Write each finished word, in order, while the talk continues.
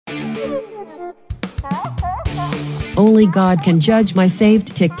Only God can judge my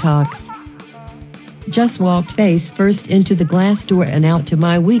saved TikToks. Just walked face first into the glass door and out to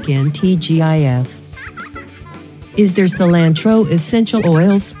my weekend TGIF. Is there cilantro essential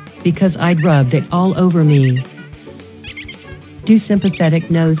oils? Because I'd rub that all over me. Do sympathetic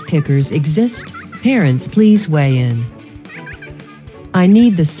nose pickers exist? Parents, please weigh in. I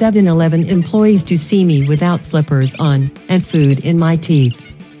need the 7-Eleven employees to see me without slippers on and food in my teeth.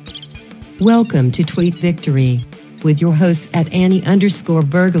 Welcome to Tweet Victory, with your hosts at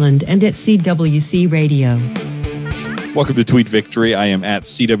Annie_Berglund and at CWC Radio. Welcome to Tweet Victory. I am at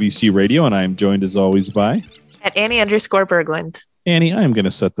CWC Radio, and I am joined as always by... At Annie_Berglund. Annie, I am going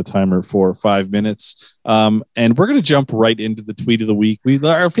to set the timer for 5 minutes, and we're going to jump right into the tweet of the week.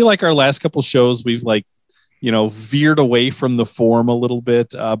 I feel like our last couple shows, we've veered away from the form a little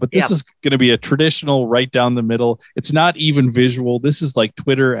bit, but this is going to be a traditional right down the middle. It's not even visual. This is like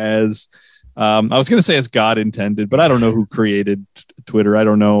Twitter as... I was going to say as God intended, but I don't know who created Twitter. I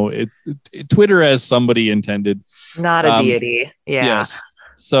don't know. Twitter as somebody intended. Not a deity. Yeah. Yes.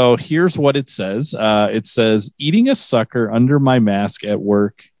 So here's what it says. It says, eating a sucker under my mask at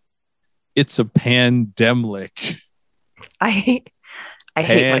work. It's a pandemic. I hate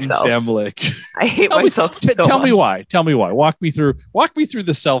myself. Pandemic. I hate myself so Tell much. me why. Tell me why. Walk me through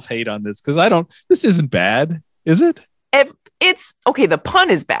the self-hate on this. Because this isn't bad, is it? It's okay. The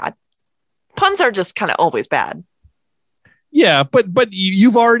pun is bad. Puns are just kind of always bad. Yeah, but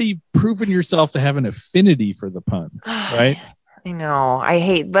you've already proven yourself to have an affinity for the pun, right? I know. I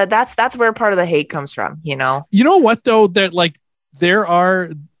hate, but that's where part of the hate comes from, you know? You know what though? That there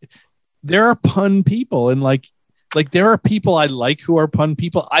are pun people, and like there are people I like who are pun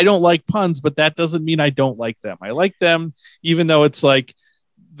people. I don't like puns, but that doesn't mean I don't like them. I like them, even though it's like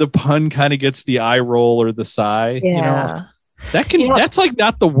the pun kind of gets the eye roll or the sigh. Yeah. You know? That's like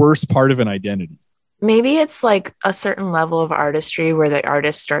not the worst part of an identity. Maybe it's like a certain level of artistry where the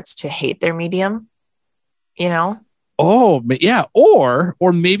artist starts to hate their medium, you know? Oh, yeah. Or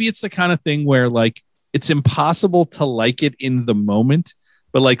maybe it's the kind of thing where like it's impossible to like it in the moment,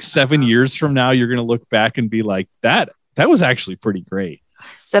 but like 7 years from now, you're going to look back and be like, that was actually pretty great.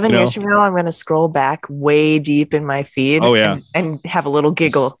 7 years from now, I'm going to scroll back way deep in my feed. Oh, yeah. And have a little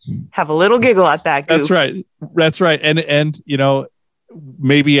giggle. Have a little giggle at that goof. That's right. And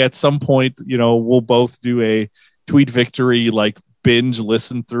maybe at some point, we'll both do a Tweet Victory like binge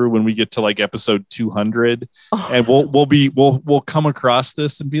listen through when we get to like episode 200, and we'll come across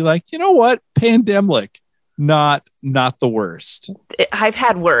this and be like, you know what, pandemic, not the worst. I've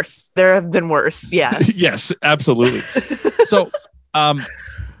had worse. There have been worse. Yeah. Yes, absolutely. So, okay.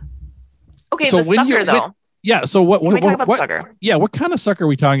 So the sucker though. Yeah. So what talk about sucker? Yeah. What kind of sucker are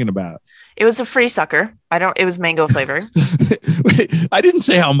we talking about? It was a free sucker. It was mango flavored. I didn't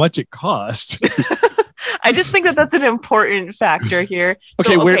say how much it cost. I just think that's an important factor here.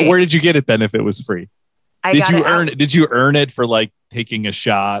 Okay, where did you get it then? If it was free, Did you earn it for like taking a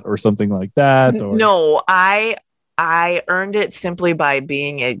shot or something like that? Or? No, I earned it simply by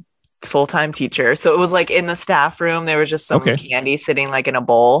being a full-time teacher. So it was like in the staff room, there was just some candy sitting like in a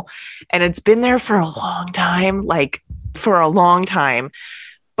bowl, and it's been there for a long time,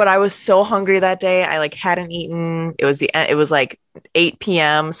 But I was so hungry that day. I like hadn't eaten. It was like 8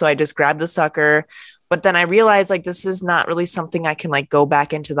 p.m. So I just grabbed the sucker. But then I realized like this is not really something I can like go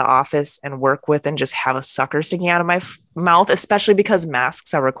back into the office and work with and just have a sucker sticking out of my mouth, especially because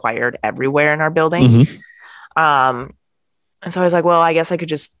masks are required everywhere in our building. Mm-hmm. And so I was like, well, I guess I could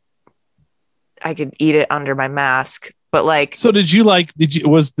eat it under my mask. But like, so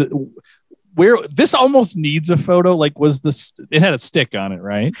where this almost needs a photo, like it had a stick on it,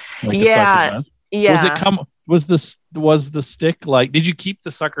 right? Like yeah. Was the stick like, did you keep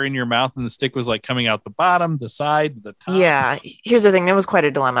the sucker in your mouth and the stick was like coming out the bottom, the side, the top? Yeah. Here's the thing. It was quite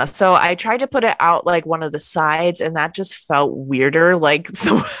a dilemma. So I tried to put it out like one of the sides, and that just felt weirder. Like,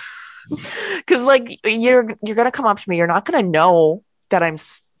 so, cause like you're going to come up to me. You're not going to know that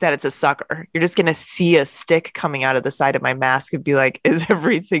it's a sucker. You're just going to see a stick coming out of the side of my mask and be like, is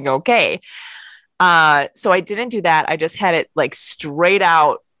everything okay? So I didn't do that. I just had it like straight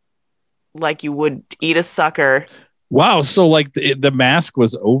out, like you would eat a sucker. Wow. So like the mask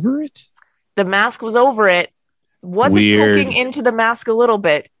was over it? The mask was over it. Was it poking into the mask a little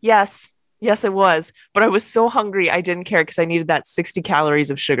bit? Yes, it was. But I was so hungry, I didn't care because I needed that 60 calories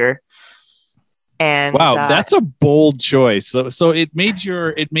of sugar. And wow, that's a bold choice. So it made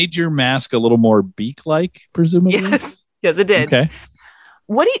your mask a little more beak-like, presumably. Yes, it did. Okay.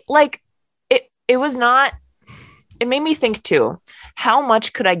 What do you like? It was not. It made me think too. How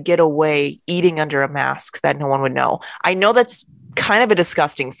much could I get away eating under a mask that no one would know? I know that's kind of a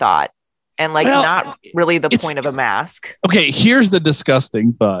disgusting thought, and like not really the point of a mask. Okay, here's the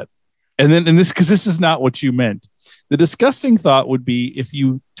disgusting thought. And this, because this is not what you meant. The disgusting thought would be if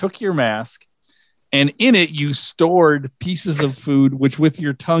you took your mask and in it you stored pieces of food, which with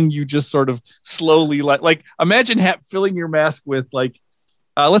your tongue you just sort of slowly like imagine filling your mask with like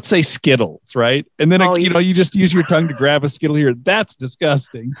let's say Skittles, right? And then you just use your tongue to grab a Skittle here. That's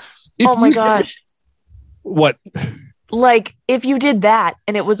disgusting. Oh my gosh! What? Like if you did that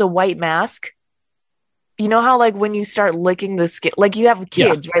and it was a white mask. You know how like when you start licking the Skittle, like you have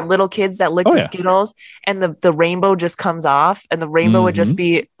kids, right? Little kids that lick the Skittles, and the rainbow just comes off, and the rainbow would just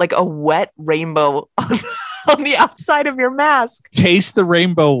be like a wet rainbow on the outside of your mask. Taste the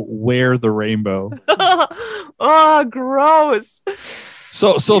rainbow, wear the rainbow. Oh, gross.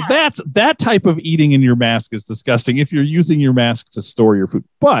 So that's that type of eating in your mask is disgusting if you're using your mask to store your food.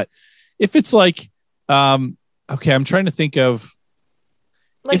 But if it's like, okay, I'm trying to think of.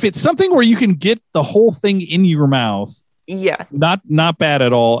 Like, if it's something where you can get the whole thing in your mouth, not bad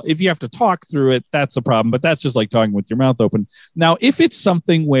at all. If you have to talk through it, that's a problem. But that's just like talking with your mouth open. Now, if it's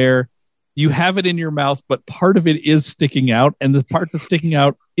something where you have it in your mouth, but part of it is sticking out, and the part that's sticking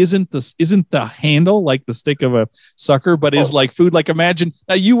out isn't the handle, like the stick of a sucker, but is like food. Like imagine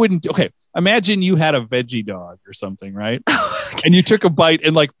imagine you had a veggie dog or something, right? And you took a bite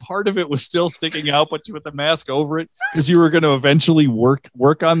and like part of it was still sticking out, but you with the mask over it because you were going to eventually work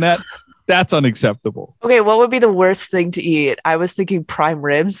on that. That's unacceptable. Okay, what would be the worst thing to eat? I was thinking prime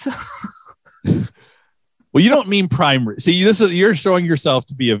ribs. Well, you don't mean prime rib. See, you're showing yourself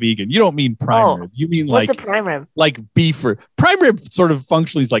to be a vegan. You don't mean prime rib. You mean what's a prime rib? Like beef or prime rib sort of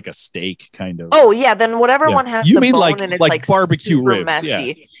functionally is like a steak kind of. Oh yeah, then whatever one has you the mean bone like and it's like barbecue ribs.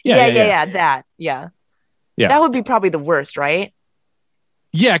 Messy. Yeah. That. Yeah. That would be probably the worst, right?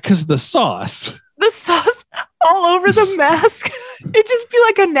 Yeah, because the sauce all over the mask. It just be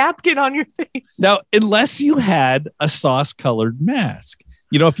like a napkin on your face. Now, unless you had a sauce colored mask.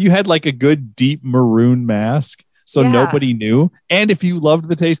 You know, if you had like a good deep maroon mask, so nobody knew, and if you loved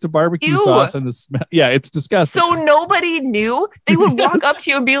the taste of barbecue sauce and the smell, it's disgusting. So nobody knew. They would walk up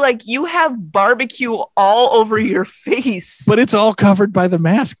to you and be like, "You have barbecue all over your face," but it's all covered by the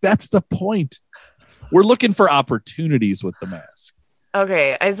mask. That's the point. We're looking for opportunities with the mask.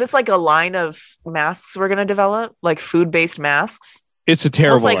 Okay, is this like a line of masks we're gonna develop, like food-based masks? It's a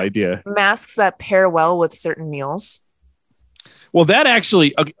terrible idea. Masks that pair well with certain meals. Well, that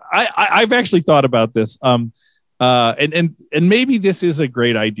actually, I've actually thought about this. And maybe this is a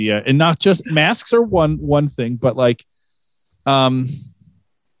great idea, and not just masks are one thing, but like,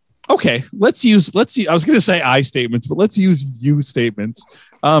 okay, let's use. I was going to say I statements, but let's use you statements.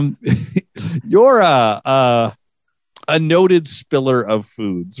 You're a noted spiller of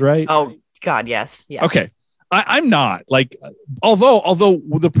foods, right? Oh God, yes. Okay. I'm not like, although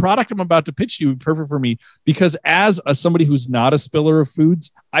the product I'm about to pitch to you would be perfect for me because as somebody who's not a spiller of foods,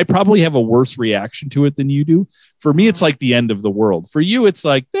 I probably have a worse reaction to it than you do. For me, it's like the end of the world. For you, it's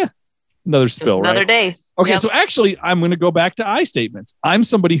like another spill, just another day. Okay, so actually, I'm going to go back to I statements. I'm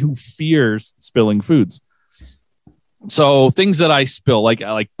somebody who fears spilling foods. So things that I spill, like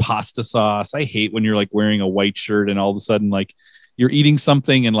pasta sauce. I hate when you're like wearing a white shirt and all of a sudden like you're eating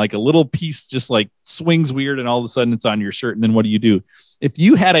something and like a little piece just like swings weird and all of a sudden it's on your shirt. And then what do? If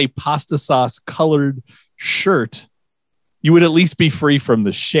you had a pasta sauce colored shirt, you would at least be free from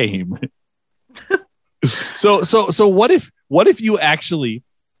the shame. So what if you actually,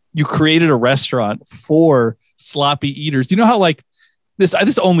 you created a restaurant for sloppy eaters? Do you know how like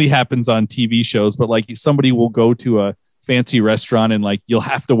this only happens on TV shows, but like somebody will go to a fancy restaurant and like, you'll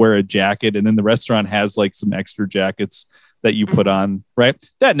have to wear a jacket. And then the restaurant has like some extra jackets that you put on, right?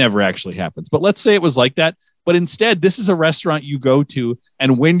 That never actually happens. But let's say it was like that. But instead, this is a restaurant you go to.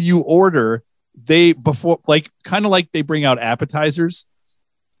 And when you order, they bring out appetizers.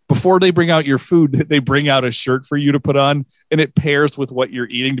 Before they bring out your food, they bring out a shirt for you to put on. And it pairs with what you're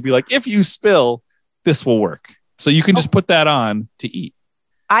eating to be like, if you spill, this will work. So you can just put that on to eat.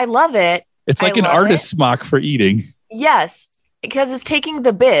 I love it. It's like an artist's smock for eating. Yes, because it's taking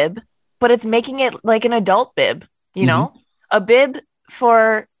the bib, but it's making it like an adult bib, you know? A bib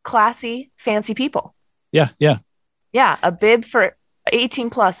for classy, fancy people. Yeah. A bib for 18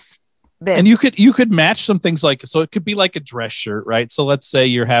 plus bib. And you could match some things like, so it could be like a dress shirt, right? So let's say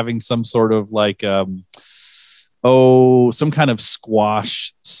you're having some sort of like, some kind of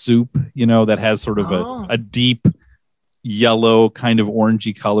squash soup, that has sort of a deep yellow kind of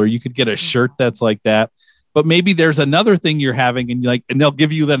orangey color. You could get a shirt that's like that. But maybe there's another thing you're having and they'll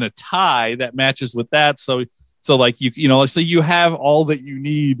give you then a tie that matches with that. So like, let's say you have all that you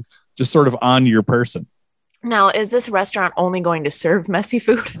need just sort of on your person. Now, is this restaurant only going to serve messy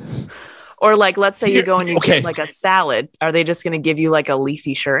food? Or like, let's say you go and you get like a salad. Are they just going to give you like a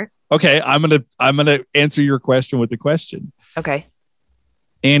leafy shirt? Okay, I'm gonna answer your question with the question. Okay.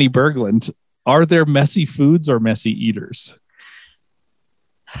 Annie Berglund, are there messy foods or messy eaters?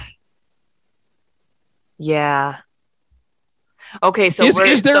 Yeah. Okay, so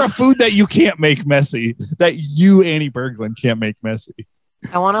is there a food that you can't make messy, that you, Annie Berglund, can't make messy?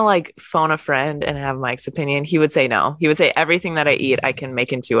 I want to like phone a friend and have Mike's opinion. He would say no. He would say everything that I eat, I can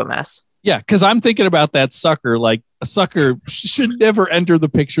make into a mess. Yeah, because I'm thinking about that sucker. Like, a sucker should never enter the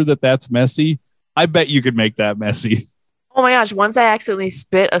picture that's messy. I bet you could make that messy. Oh my gosh. Once I accidentally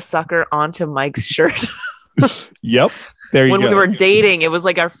spit a sucker onto Mike's shirt. Yep. There you go. When we were dating, it was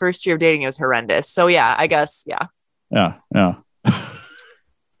like our first year of dating. It was horrendous. So yeah, I guess. Yeah. Yeah.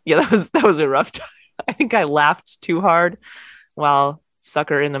 Yeah, that was a rough time. I think I laughed too hard while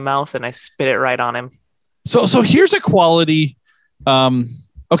sucker in the mouth and I spit it right on him. So here's a quality.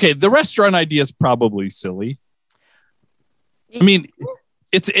 Okay, the restaurant idea is probably silly. I mean,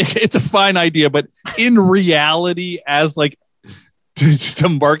 it's a fine idea, but in reality, as like to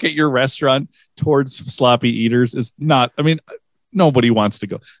market your restaurant towards sloppy eaters is not. I mean, nobody wants to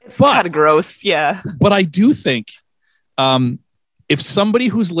go. It's kind of gross, yeah. But I do think, if somebody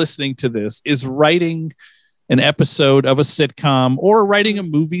who's listening to this is writing an episode of a sitcom or writing a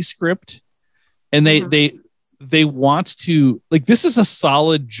movie script, and they want to, like, this is a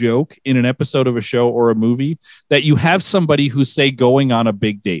solid joke in an episode of a show or a movie, that you have somebody who's, say, going on a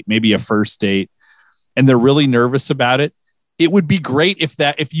big date, maybe a first date, and they're really nervous about it. It would be great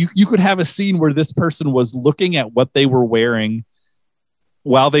if you could have a scene where this person was looking at what they were wearing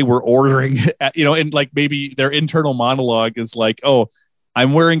while they were ordering, and like maybe their internal monologue is like, oh,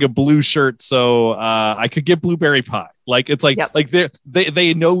 I'm wearing a blue shirt, so I could get blueberry pie. Like, it's like, yep. Like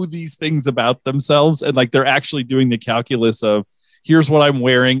they know these things about themselves, and like they're actually doing the calculus of, here's what I'm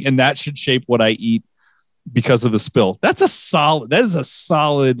wearing, and that should shape what I eat because of the spill. That is a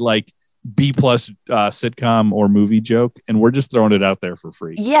solid like B+ sitcom or movie joke, and we're just throwing it out there for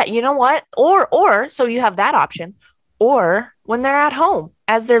free. Yeah, you know what? Or so you have that option. Or when they're at home,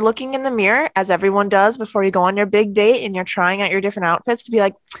 as they're looking in the mirror, as everyone does before you go on your big date and you're trying out your different outfits, to be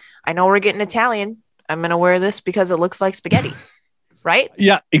like, I know we're getting Italian. I'm going to wear this because it looks like spaghetti. Right?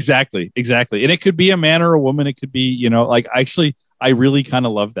 Yeah, exactly. And it could be a man or a woman. It could be, like, actually, I really kind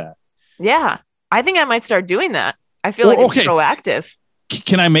of love that. Yeah. I think I might start doing that. I feel like it's proactive.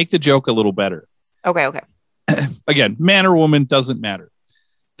 Can I make the joke a little better? Okay. Again, man or woman, doesn't matter.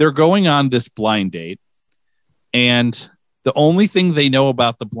 They're going on this blind date, and the only thing they know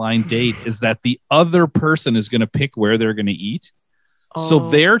about the blind date is that the other person is going to pick where they're going to eat. Oh. So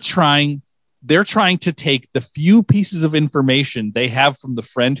they're trying to take the few pieces of information they have from the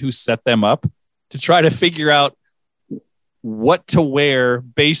friend who set them up to try to figure out what to wear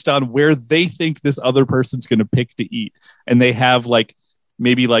based on where they think this other person's going to pick to eat. And they have like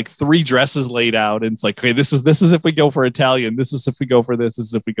maybe like 3 dresses laid out. And it's like, okay, this is if we go for Italian. This is if we go for this. This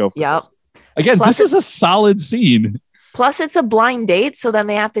is if we go for this. Again, this is a solid scene. Plus, it's a blind date, so then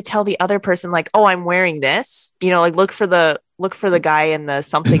they have to tell the other person, like, "Oh, I'm wearing this." Like look for the guy in the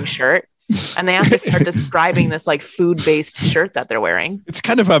something shirt, and they have to start describing this like food-based shirt that they're wearing. It's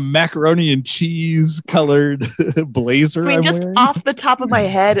kind of a macaroni and cheese colored blazer. I mean, just wearing. Off the top of my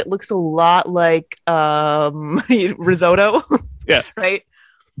head, it looks a lot like risotto. Yeah. Right.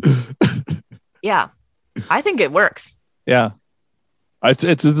 Yeah, I think it works. Yeah.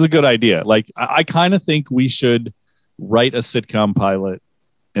 It's a good idea. Like, I kind of think we should write a sitcom pilot,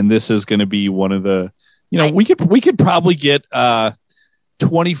 and this is going to be one of the, we could probably get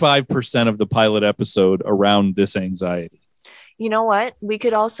 25% of the pilot episode around this anxiety. You know what? We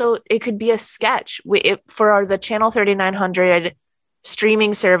could also, it could be a sketch for the Channel 3900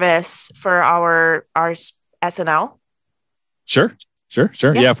 streaming service for our SNL. Sure.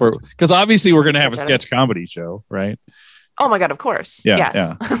 Yeah, because obviously we're going to have a sketch comedy show, right? Oh my God, of course. Yeah,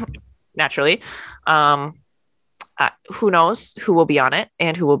 yes. Yeah. Naturally. Who knows who will be on it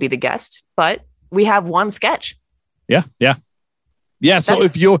and who will be the guest, but we have one sketch. Yeah. So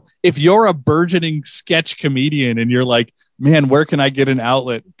if you're a burgeoning sketch comedian and you're like, man, where can I get an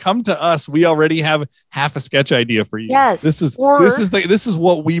outlet? Come to us. We already have half a sketch idea for you. Yes. This is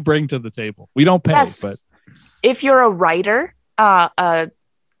what we bring to the table. We don't pay, yes. But if you're a writer, a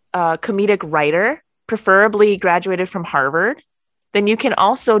comedic writer, preferably graduated from Harvard, then you can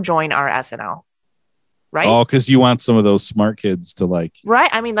also join our SNL. Right. Oh, because you want some of those smart kids to like. Right.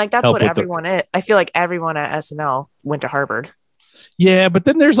 I mean, like, that's what everyone is. I feel like everyone at SNL went to Harvard. Yeah, but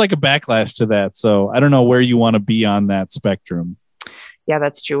then there's like a backlash to that. So I don't know where you want to be on that spectrum. Yeah,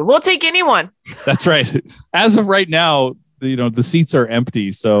 that's true. We'll take anyone. That's right. As of right now, the seats are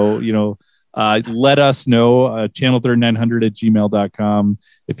empty. So, let us know, channel3900@gmail.com.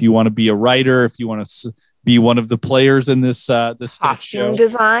 If you want to be a writer, if you want to be one of the players in this costume show.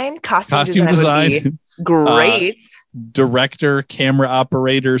 design. Costume design would be great. Director, camera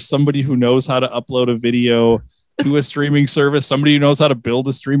operator, somebody who knows how to upload a video to a streaming service, somebody who knows how to build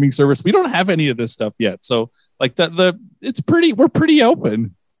a streaming service. We don't have any of this stuff yet. So like we're pretty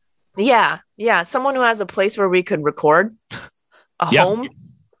open. Yeah. Someone who has a place where we could record a home.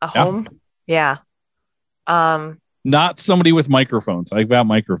 Yeah. Not somebody with microphones. I've got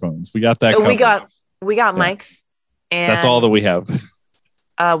microphones. We got that. We got mics, and that's all that we have.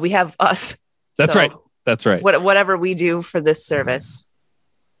 We have us. That's right. That's right. Whatever we do for this service,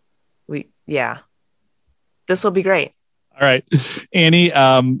 this will be great. All right, Annie.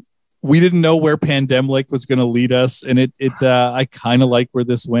 We didn't know where Pandemic was going to lead us, and I kind of like where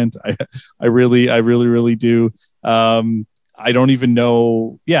this went. I really do. I don't even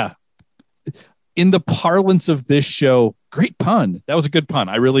know. Yeah. In the parlance of this show, great pun. That was a good pun.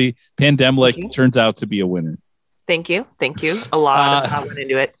 Pandemic turns out to be a winner. Thank you. A lot of thought went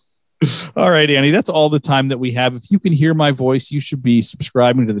into it. All right, Annie, that's all the time that we have. If you can hear my voice, you should be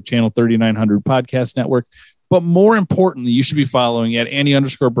subscribing to the Channel 3900 Podcast Network. But more importantly, you should be following at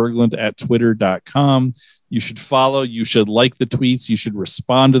Annie_Berglund at twitter.com. You should follow. You should like the tweets. You should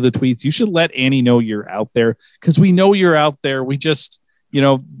respond to the tweets. You should let Annie know you're out there, because we know you're out there. We just,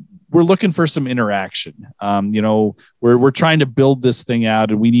 we're looking for some interaction. We're trying to build this thing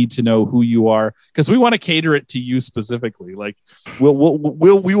out, and we need to know who you are, because we want to cater it to you specifically. Like we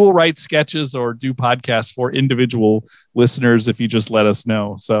will write sketches or do podcasts for individual listeners if you just let us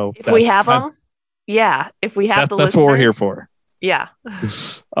know. So if we have them, if we have that's what we're here for. Yeah.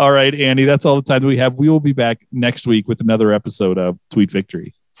 All right, Annie, that's all the time that we have. We will be back next week with another episode of Tweet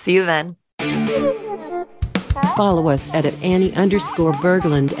Victory. See you then. Follow us at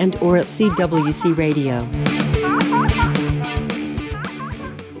Annie_Berglund and or at CWC Radio.